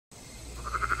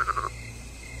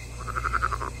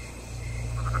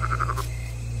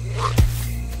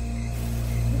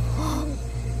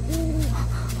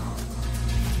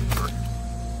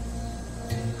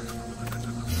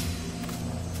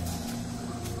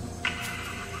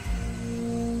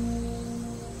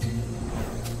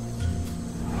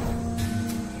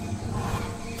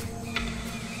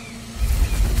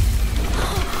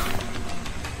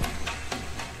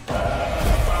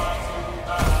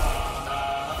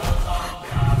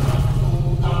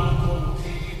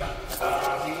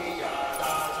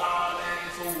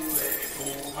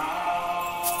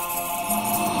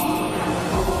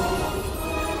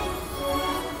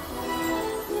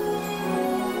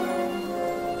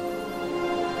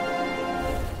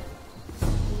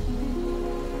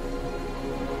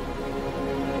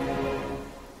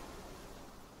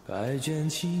再卷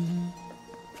起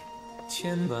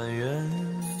千般缘，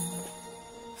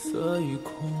色与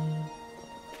空，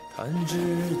弹指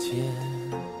间，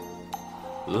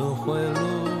轮回路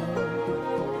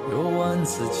有万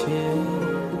次劫，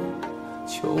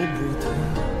求不得，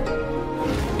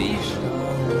闭上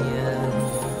眼，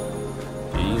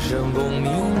一生功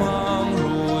名忙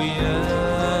如烟，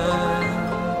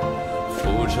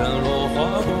浮沉落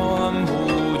花断不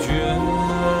绝，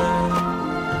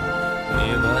涅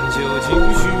槃究竟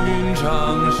寻常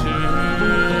事，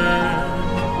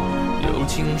有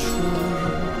情处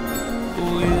不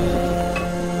远。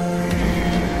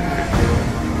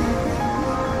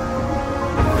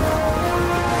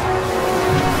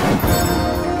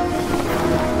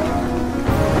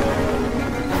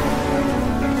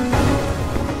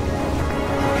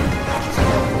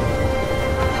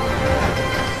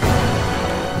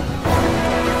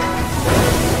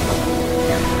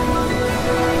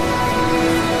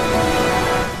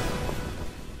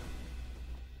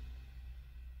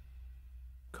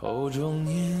口中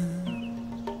念，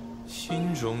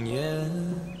心中言，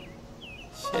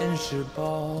现世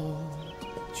报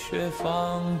却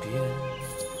方便。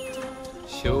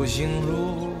修行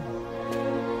路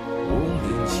无名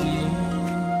气，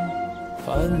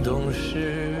幡动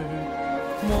时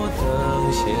莫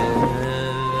等闲。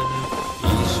一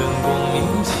生功名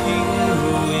情如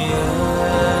烟，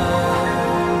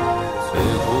最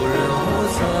后人活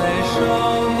在少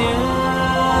年。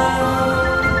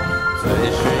最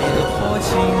是萤火情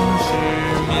失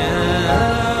眠，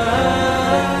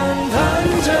谈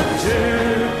真挚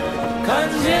看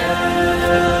见。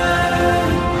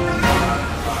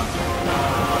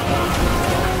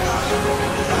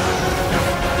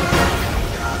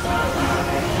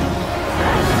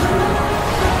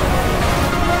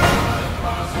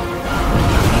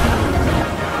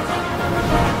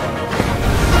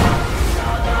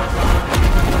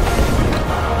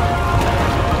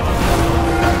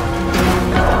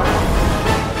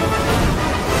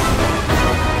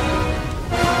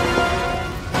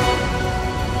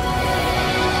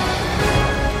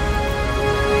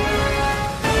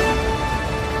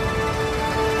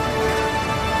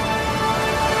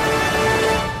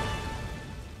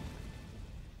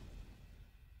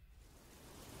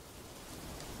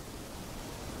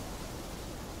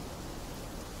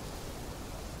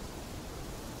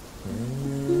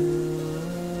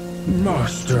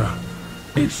Master,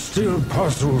 it still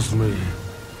puzzles me.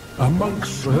 A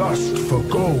monk's lust for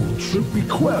gold should be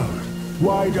quelled.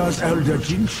 Why does Elder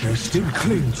Jinchi still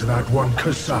cling to that one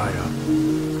Kasaya?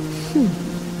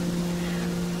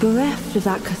 Bereft of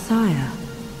that Kasaya,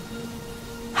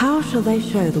 how shall they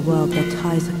show the world their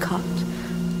ties are cut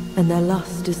and their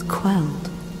lust is quelled?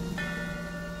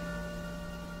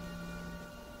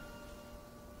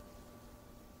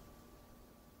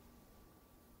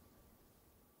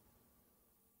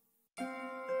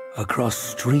 Across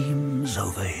streams,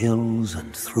 over hills,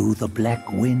 and through the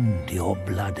black wind your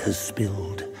blood has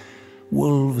spilled.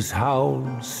 Wolves howl,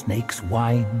 snakes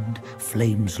wind,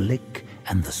 flames lick,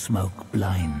 and the smoke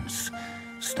blinds.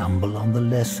 Stumble on the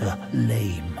lesser,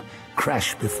 lame,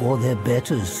 crash before their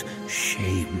betters,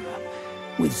 shame.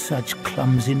 With such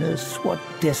clumsiness, what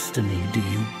destiny do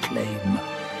you claim?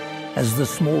 As the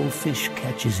small fish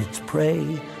catches its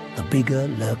prey, the bigger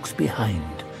lurks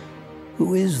behind.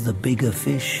 Who is the bigger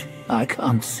fish? I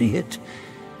can't see it.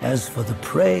 As for the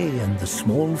prey and the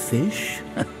small fish,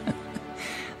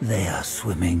 they are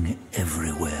swimming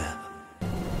everywhere.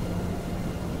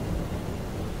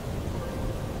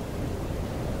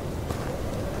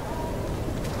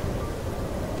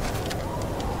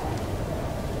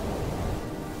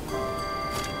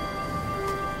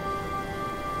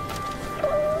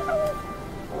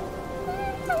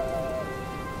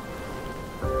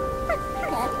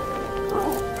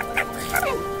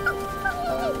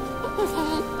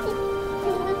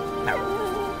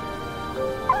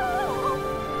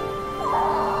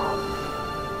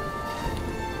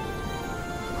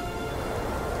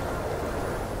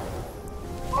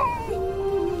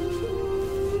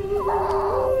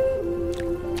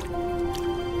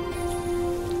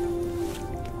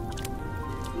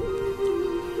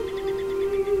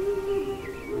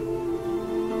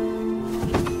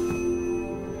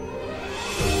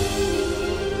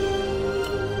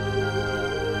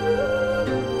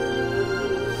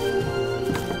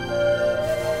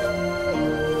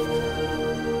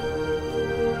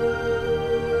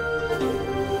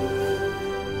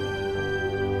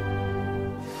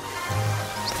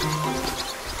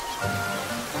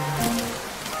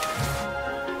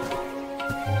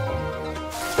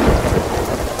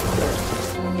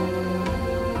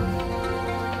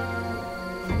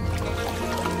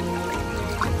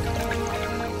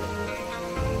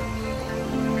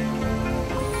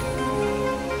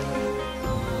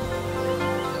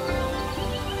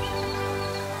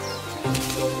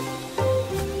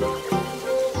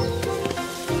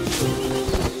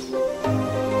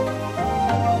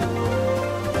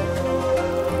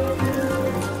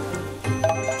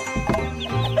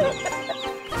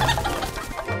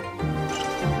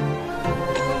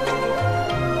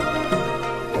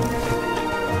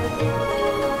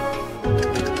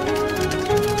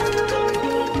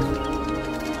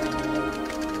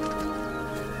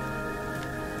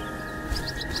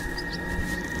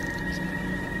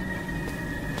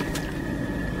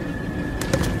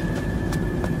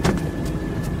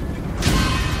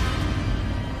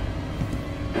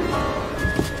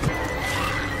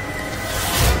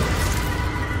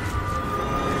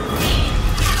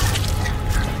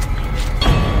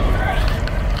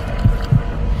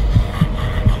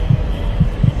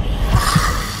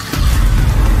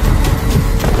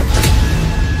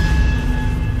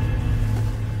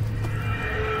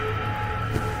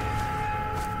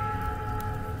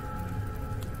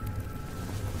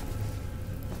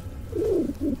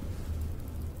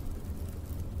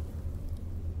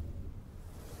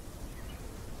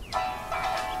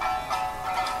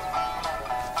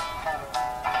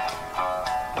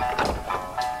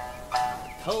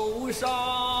 头上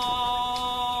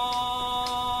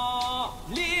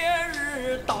烈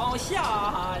日倒下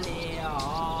了，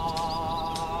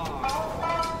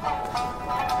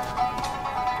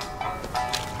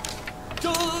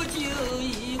这就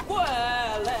一怪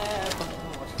来多。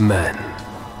Men,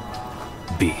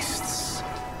 beasts,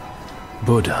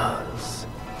 Buddhas,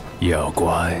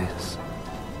 Yaoguais.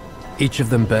 Each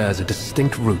of them bears a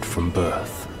distinct root from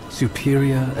birth,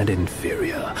 superior and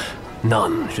inferior.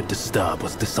 None should disturb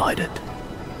what's decided.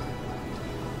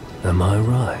 Am I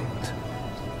right,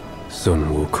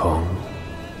 Sun Wukong?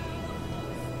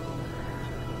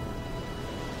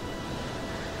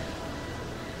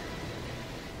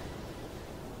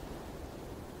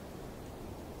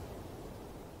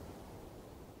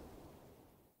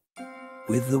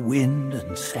 With the wind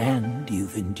and sand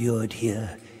you've endured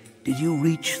here, did you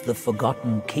reach the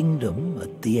forgotten kingdom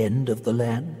at the end of the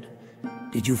land?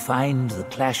 Did you find the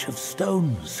clash of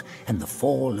stones and the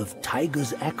fall of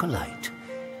Tiger's acolyte?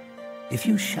 If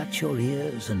you shut your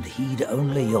ears and heed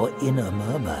only your inner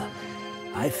murmur,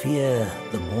 I fear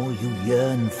the more you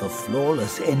yearn for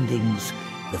flawless endings,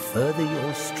 the further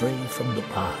you'll stray from the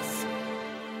path.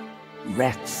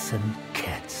 Rats and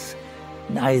cats,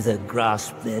 neither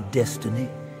grasped their destiny,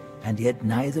 and yet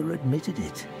neither admitted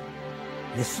it.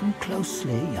 Listen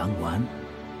closely, young one.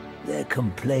 Their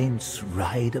complaints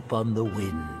ride upon the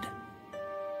wind.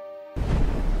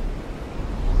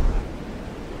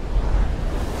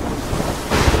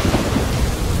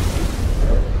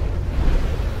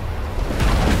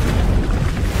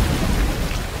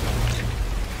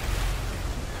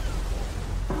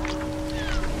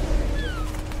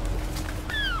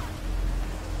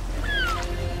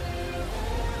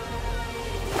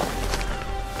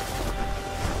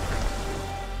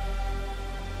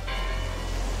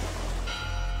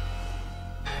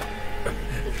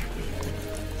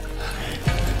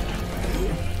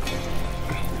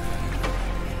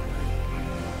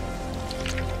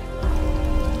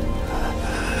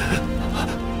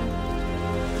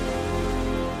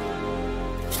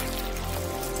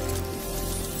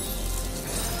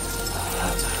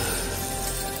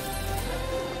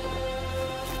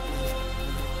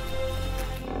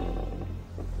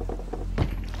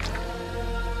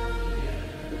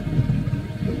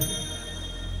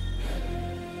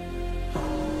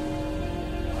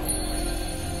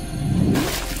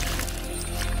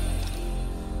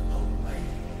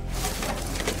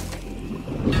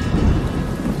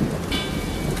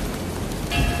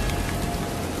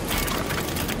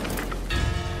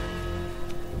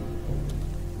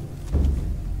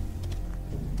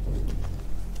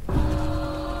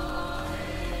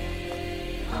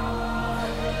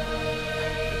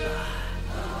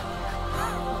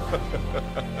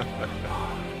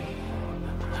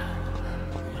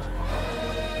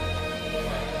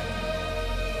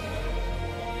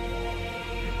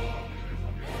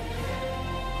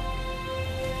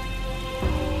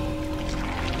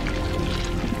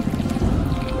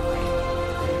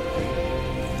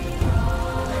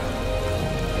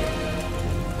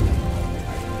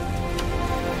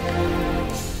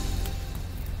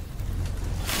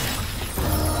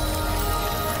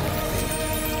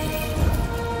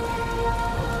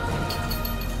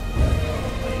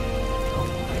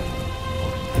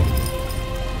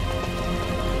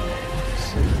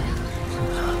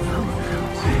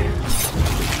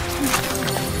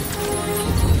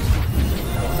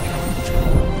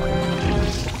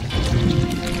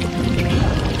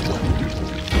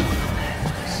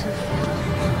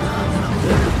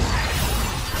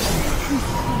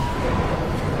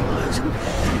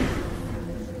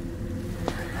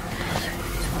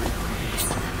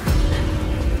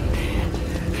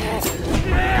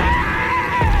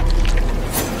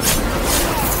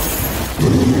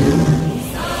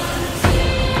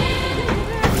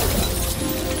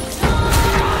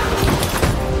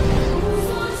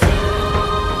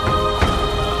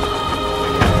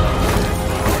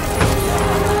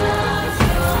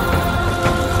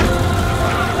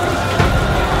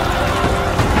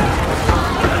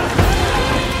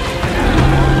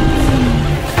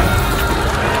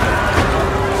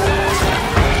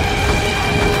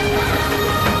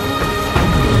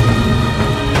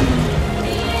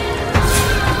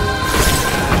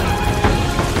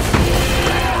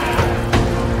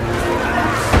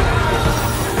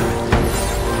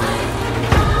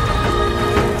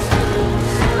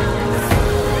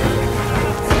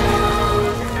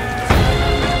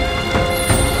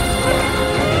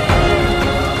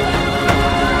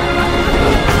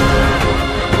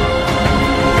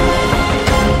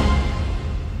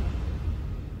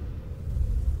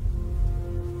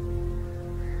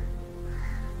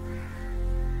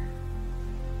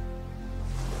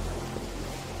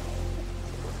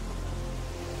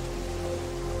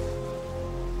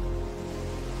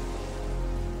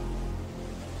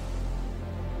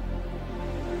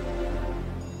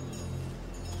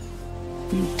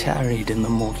 You tarried in the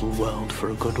mortal world for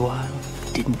a good while,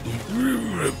 didn't you?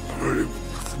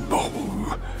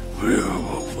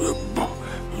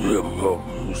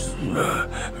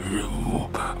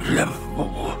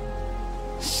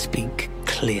 Speak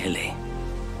clearly.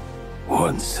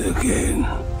 Once again,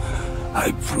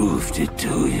 I proved it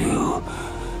to you,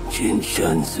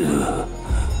 Jinshanzi.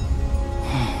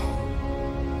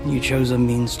 You chose a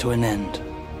means to an end,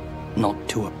 not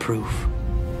to a proof.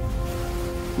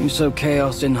 You sow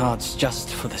chaos in hearts just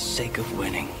for the sake of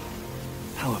winning.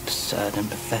 How absurd and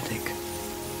pathetic.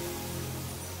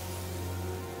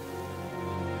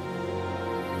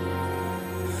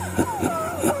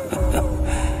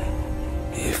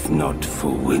 If not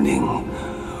for winning,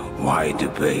 why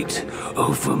debate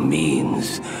over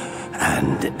means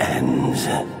and ends?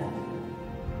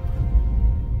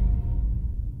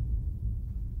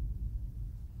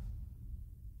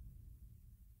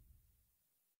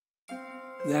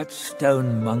 That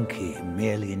stone monkey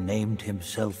merely named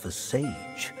himself a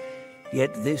sage,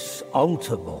 yet this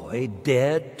altar boy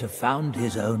dared to found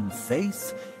his own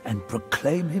faith and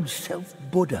proclaim himself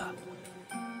Buddha.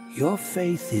 Your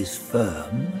faith is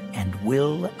firm and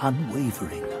will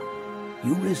unwavering.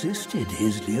 You resisted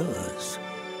his lures.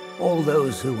 All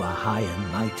those who are high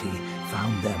and mighty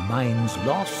found their minds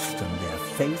lost and their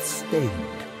faith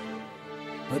stained.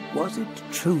 But was it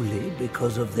truly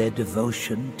because of their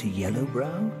devotion to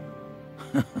Yellowbrow?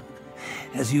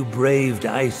 As you braved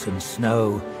ice and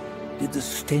snow, did the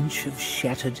stench of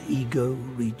shattered ego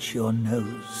reach your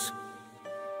nose?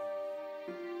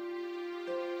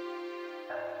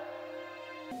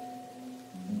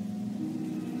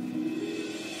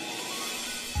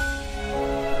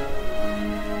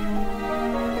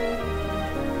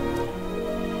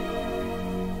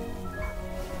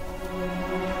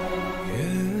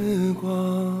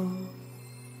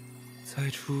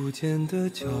初见的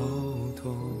桥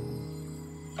头，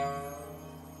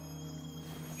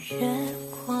月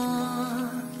光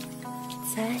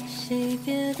在惜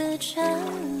别的站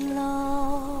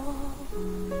楼，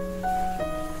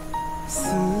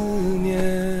思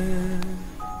念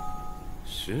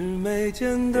是眉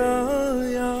间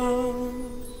的阳，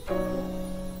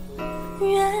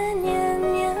愿念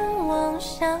念望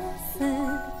相思，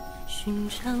寻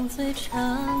常最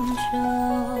长久。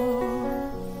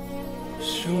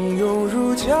汹涌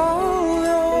如江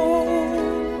流，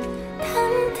忐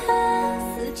忑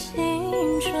似轻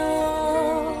舟，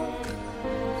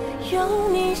有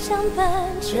你相伴，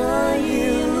这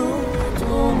一路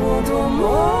多么多么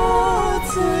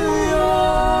自由。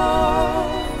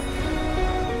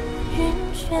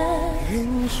云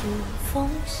卷风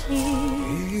息，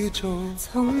一周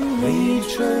从立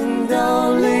春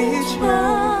到立秋，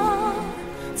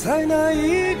在那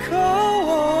一刻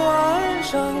我爱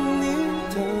上你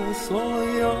的所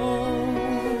有。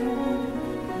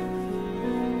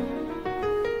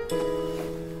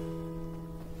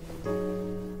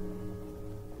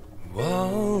忘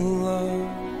了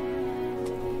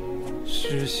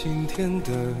是心田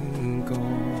的沟，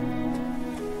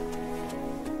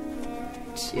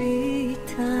记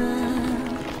得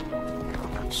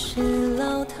是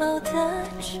老饕的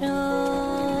酒，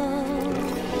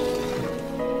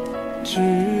指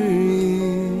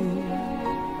引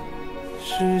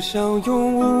是相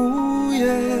拥无言。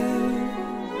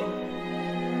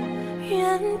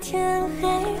愿天黑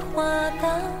花当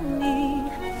你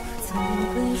总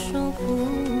会说不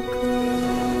够。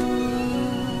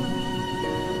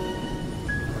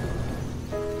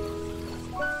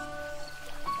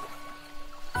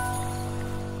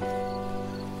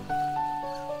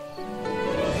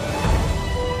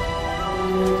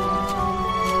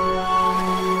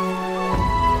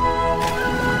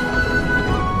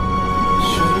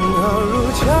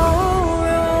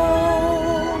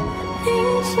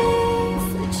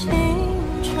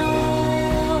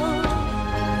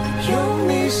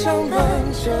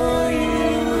这一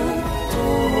路多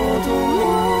么多么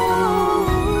无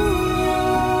忧，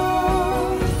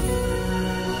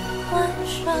玩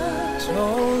耍朝露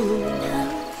昙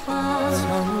花苍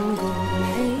过，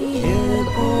也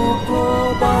不过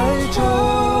白昼。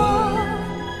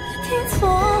听错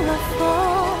了风，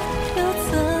又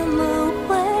怎么会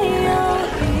有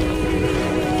以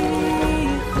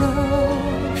后？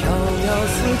飘摇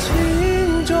似轻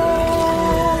舟，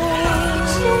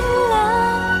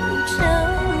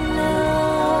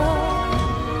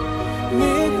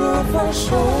放手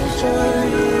这一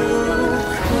路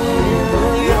可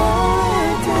也爱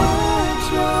多久？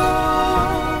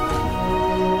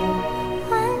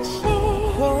欢喜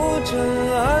或者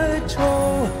哀愁，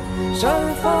绽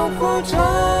放或者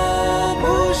不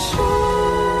朽，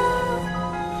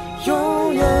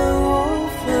永远无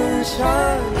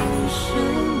10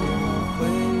年回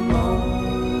眸，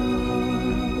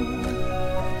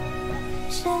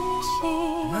深情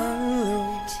难留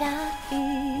假意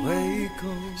未够，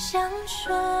相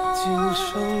守，今生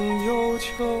有求，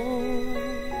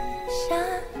下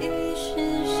一世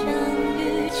相遇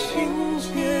情节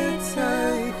再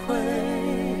会。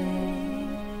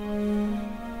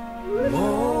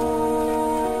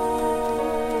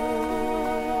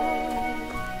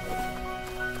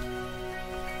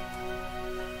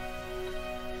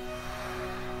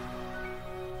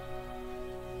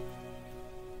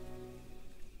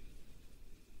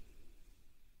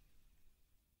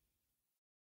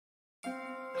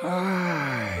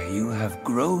You have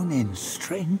grown in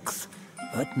strength,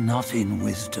 but not in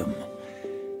wisdom.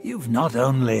 You've not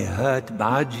only hurt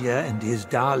Bajia and his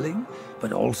darling,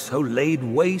 but also laid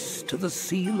waste to the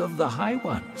seal of the High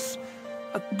Ones.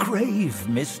 A grave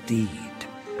misdeed.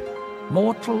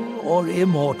 Mortal or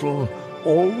immortal,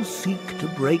 all seek to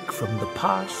break from the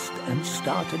past and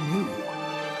start anew.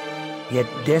 Yet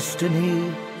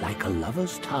destiny, like a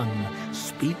lover's tongue,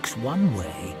 speaks one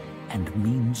way and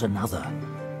means another.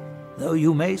 Though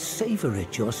you may savor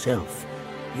it yourself,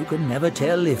 you can never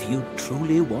tell if you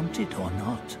truly want it or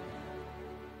not.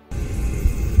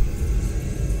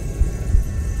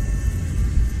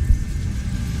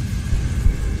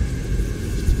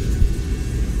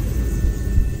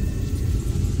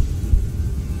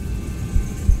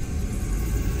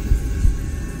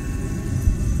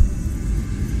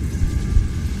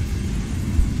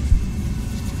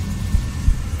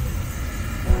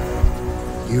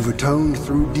 You've atoned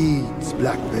through deeds,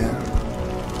 Black Bear.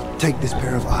 Take this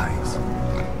pair of eyes.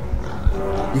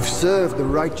 You've served the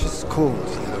righteous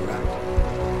cause, Yellow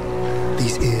Rat.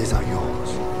 These ears are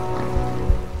yours.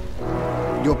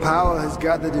 Your power has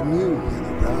gathered anew,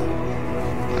 Yellow Brow.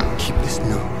 Keep this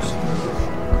nose.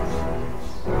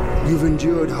 You've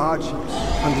endured hardships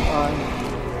under eye.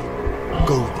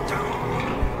 Go with the tongue.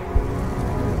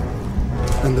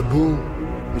 And the boom,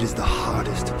 it is the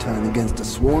hardest to turn against a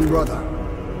sworn brother.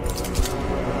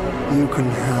 You can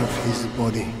have his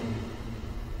body.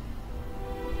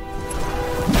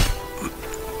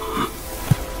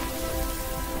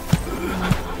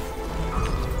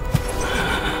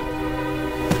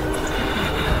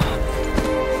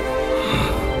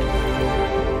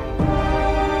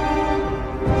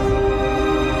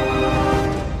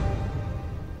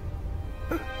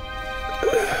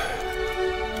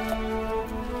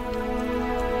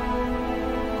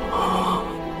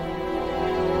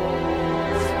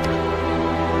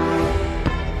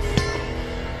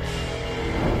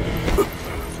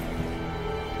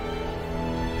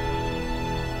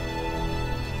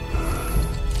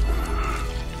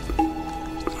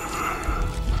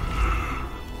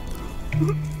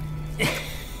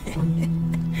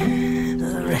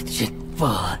 Wretched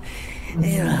boy,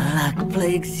 your luck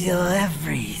plagues your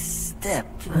every step.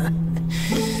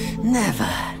 Never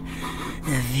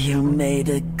have you made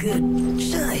a good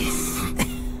choice.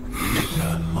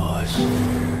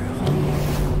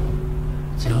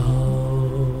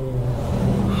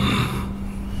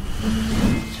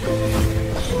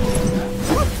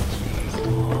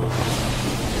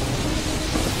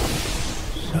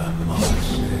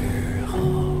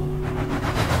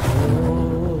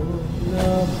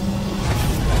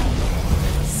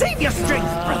 Save your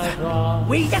strength, brother!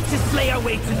 We yet to slay our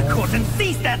way through the court and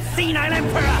seize that senile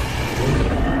emperor!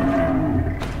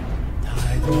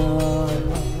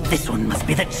 This one must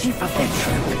be the chief of their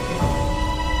troop.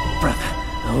 Brother,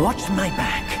 watch my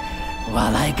back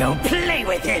while I go play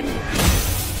with him!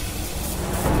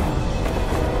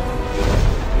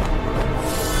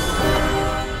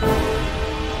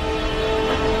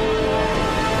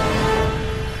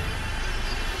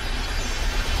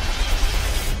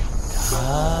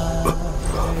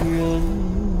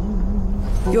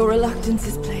 Your reluctance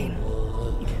is plain,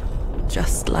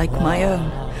 just like my own.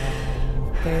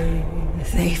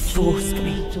 They forced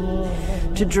me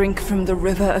to drink from the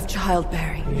river of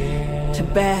childbearing, to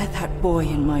bear that boy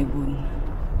in my womb.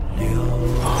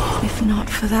 If not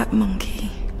for that monkey,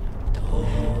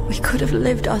 we could have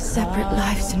lived our separate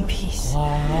lives in peace.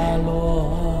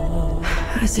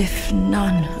 As if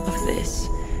none of this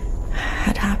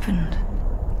had happened.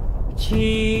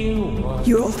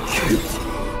 You're cute.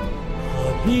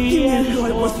 You knew who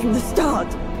I was from the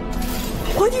start.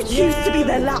 Why'd you choose to be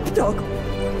their lapdog?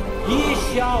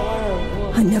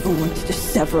 I never wanted to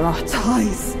sever our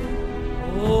ties.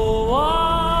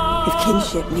 If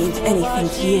kinship means anything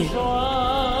to you,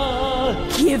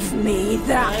 give me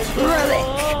that relic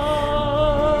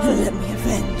and let me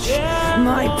avenge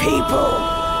my people.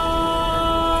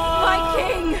 My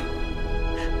king!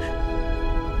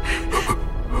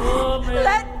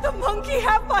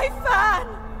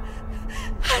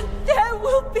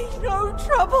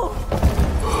 trouble!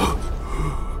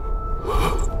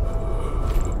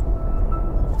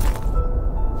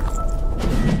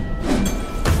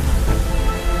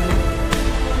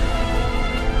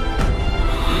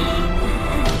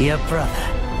 Your brother,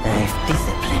 I've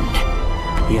disciplined.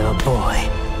 Your boy,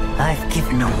 I've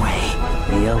given away.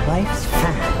 Your wife's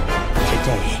fan.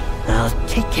 Today, I'll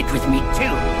take it with me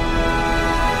too.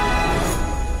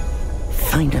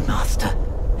 Find a master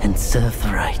and serve the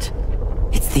right.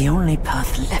 It's the only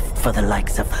path left for the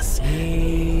likes of us.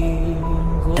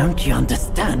 Don't you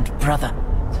understand, brother?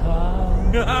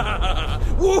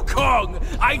 Wukong!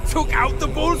 I took out the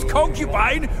bull's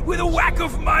concubine with a whack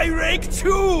of my rake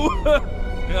too!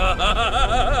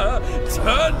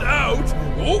 Turned out,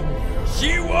 oh,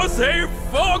 she was a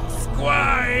fox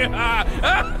squire!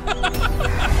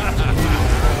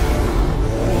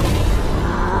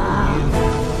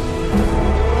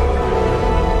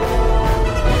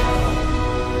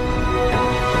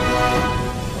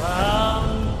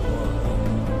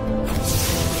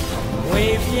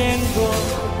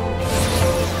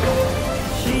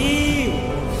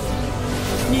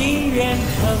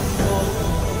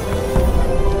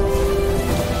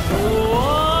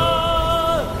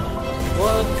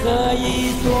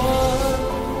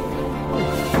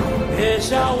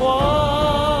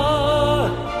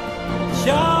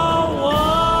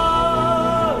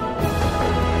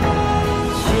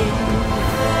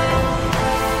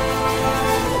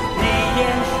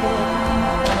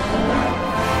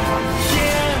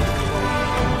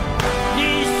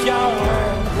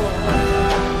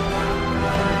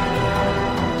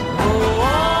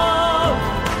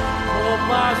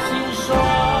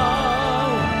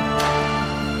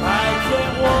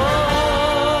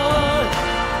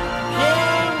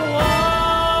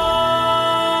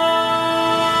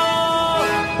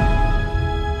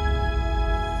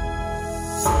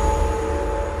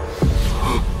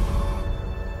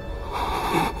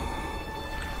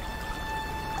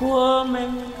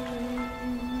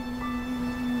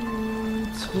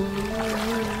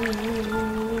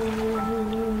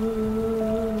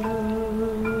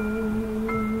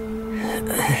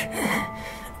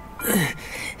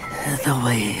 The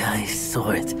way I saw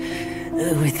it,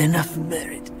 with enough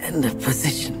merit and a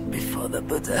position before the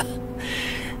Buddha,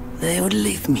 they would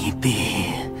leave me be,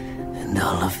 and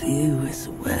all of you as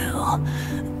well.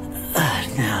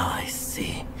 Now I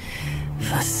see,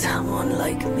 for someone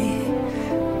like me,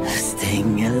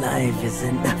 staying alive is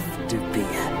enough to be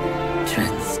a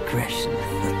transgression.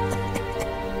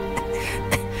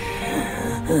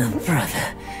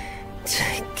 Brother,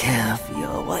 take care of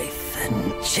your wife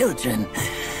and children.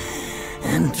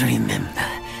 And remember,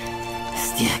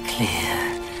 steer clear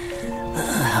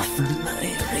of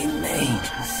my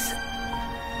remains.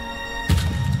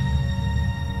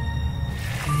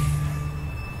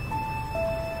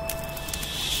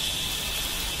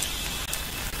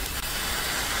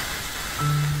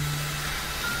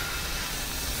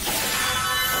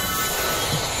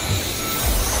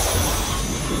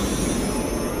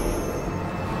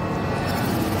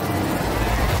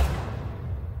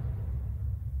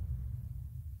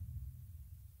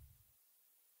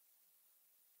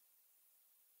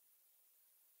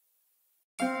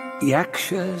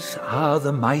 Yakshas are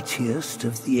the mightiest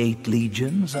of the 8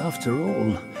 legions, after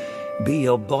all. Be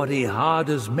your body hard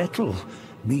as metal,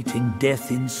 meeting death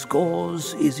in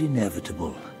scores is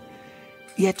inevitable.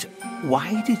 Yet,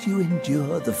 why did you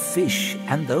endure the fish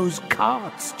and those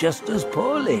carts just as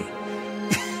poorly?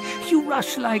 You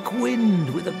rush like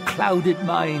wind with a clouded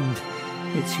mind.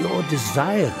 It's your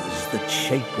desires that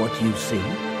shape what you see.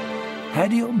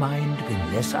 Had your mind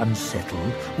been less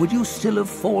unsettled, would you still have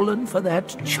fallen for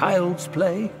that child's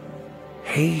play?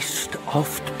 Haste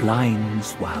oft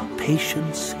blinds while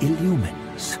patience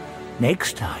illumines.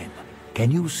 Next time, can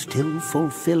you still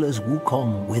fulfill as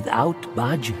Wukong without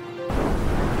Bajin?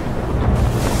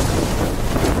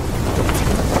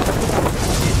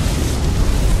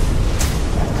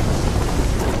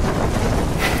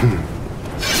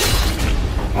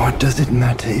 What does it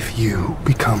matter if you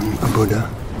become a Buddha?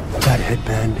 That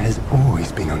headband has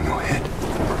always been on your head.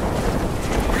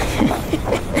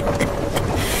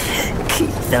 Keep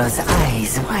those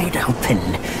eyes wide open.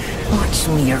 Watch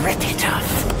me rip it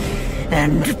off.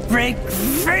 And break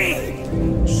free!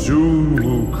 Soon,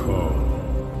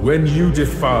 Wukong. When you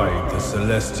defied the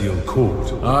Celestial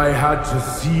Court, I had to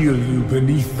seal you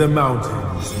beneath the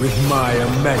mountains with my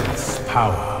immense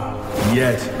power.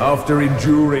 Yet, after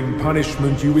enduring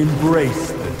punishment, you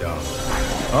embraced the dark,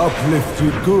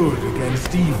 uplifted good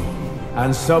against evil,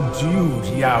 and subdued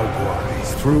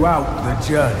Yaoguais throughout the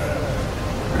journey.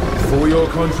 For your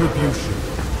contribution,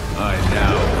 I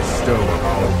now bestow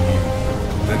upon you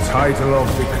the title of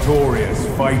victorious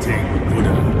fighting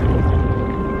Buddha.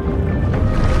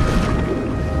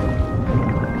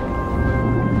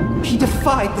 He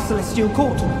defied the Celestial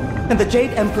Court, and the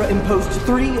Jade Emperor imposed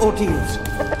 3 ordeals.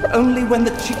 Only when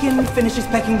the chicken finishes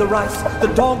pecking the rice, the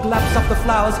dog laps up the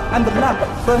flowers, and the lamp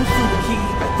burns through the key,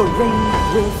 the rain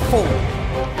will fall.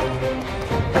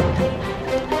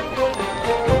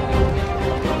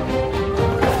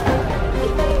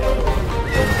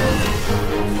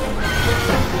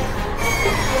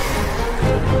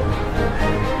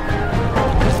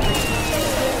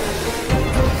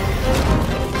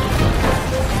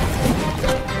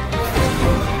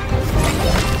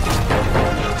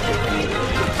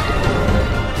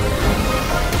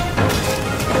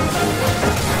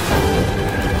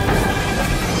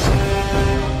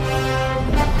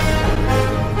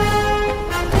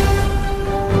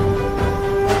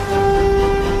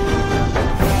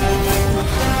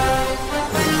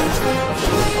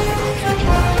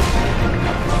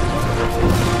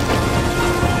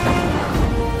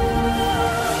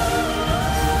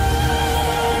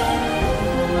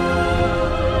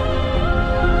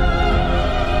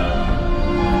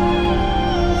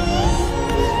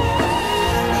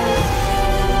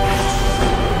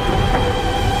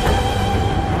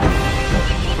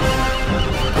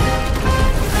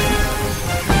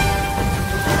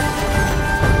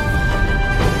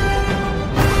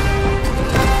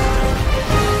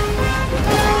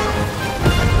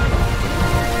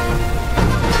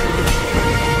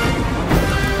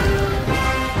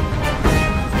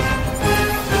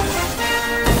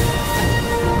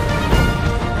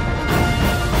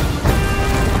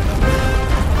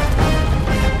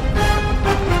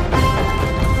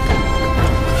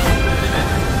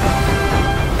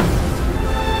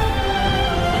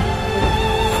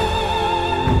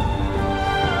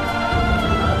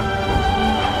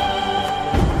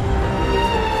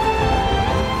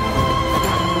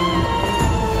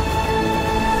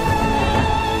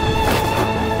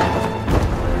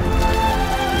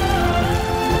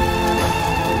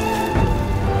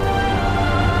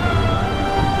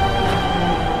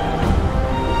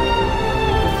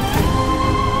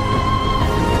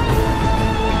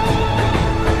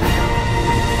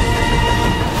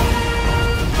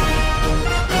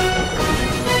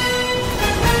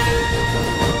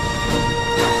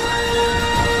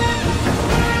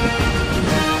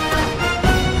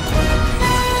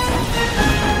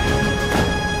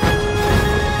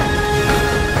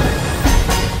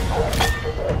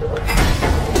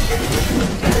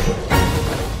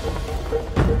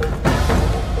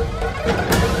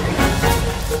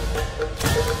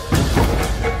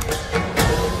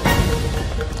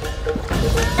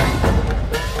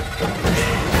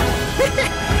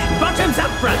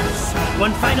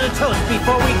 One final toast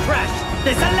before we crash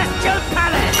the celestial palace!